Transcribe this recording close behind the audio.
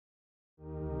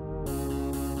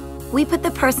We put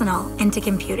the personal into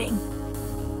computing.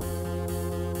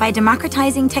 By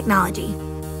democratizing technology,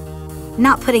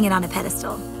 not putting it on a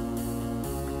pedestal.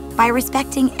 By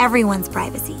respecting everyone's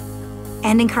privacy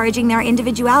and encouraging their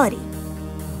individuality.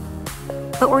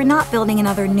 But we're not building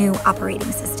another new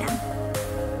operating system.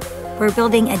 We're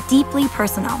building a deeply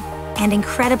personal and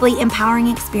incredibly empowering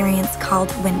experience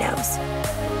called Windows.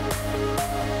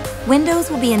 Windows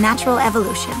will be a natural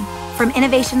evolution from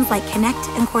innovations like Connect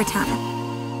and Cortana.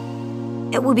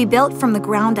 It will be built from the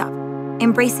ground up,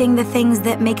 embracing the things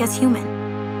that make us human.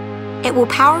 It will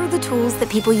power the tools that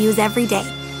people use every day,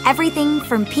 everything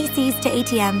from PCs to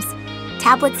ATMs,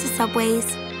 tablets to subways,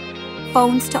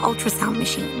 phones to ultrasound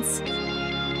machines.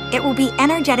 It will be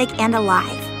energetic and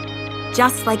alive,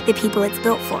 just like the people it's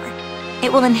built for.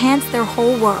 It will enhance their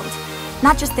whole world,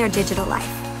 not just their digital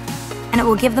life. And it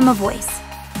will give them a voice.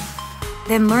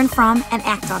 Then learn from and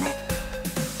act on it.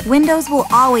 Windows will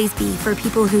always be for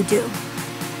people who do.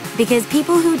 Because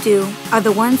people who do are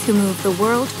the ones who move the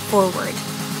world forward.